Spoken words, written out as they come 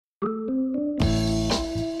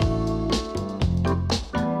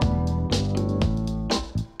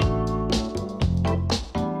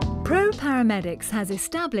Paramedics has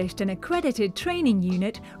established an accredited training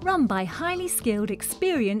unit run by highly skilled,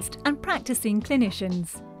 experienced and practicing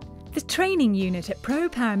clinicians. The training unit at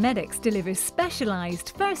proPARAMEDICS delivers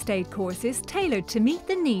specialised first aid courses tailored to meet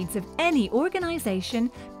the needs of any organisation,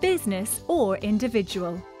 business or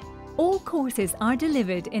individual. All courses are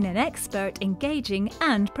delivered in an expert, engaging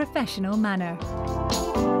and professional manner.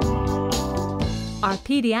 Our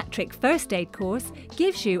Paediatric First Aid course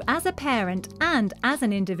gives you, as a parent and as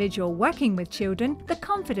an individual working with children, the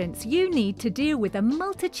confidence you need to deal with a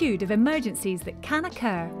multitude of emergencies that can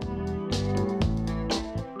occur.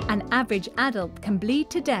 An average adult can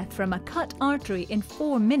bleed to death from a cut artery in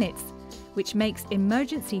 4 minutes, which makes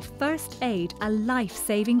emergency first aid a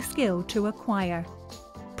life-saving skill to acquire.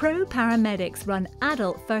 proPARAMEDICS run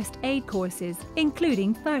adult first aid courses,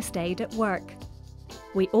 including first aid at work.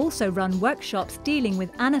 We also run workshops dealing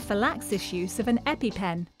with anaphylaxis use of an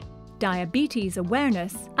EpiPen, diabetes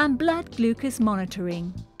awareness and blood glucose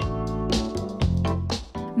monitoring.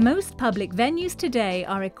 Most public venues today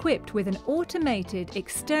are equipped with an automated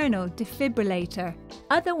external defibrillator,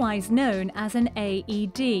 otherwise known as an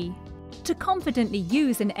AED. To confidently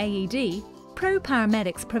use an AED,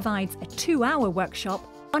 proPARAMEDICS provides a 2-hour workshop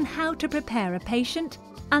on how to prepare a patient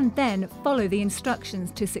and then follow the instructions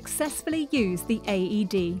to successfully use the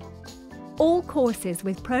AED. All courses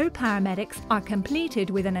with proPARAMEDICS are completed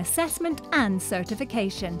with an assessment and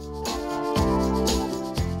certification.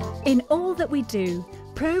 In all that we do,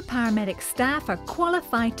 proPARAMEDICS staff are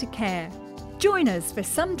qualified to care. Join us for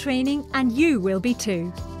some training and you will be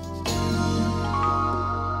too.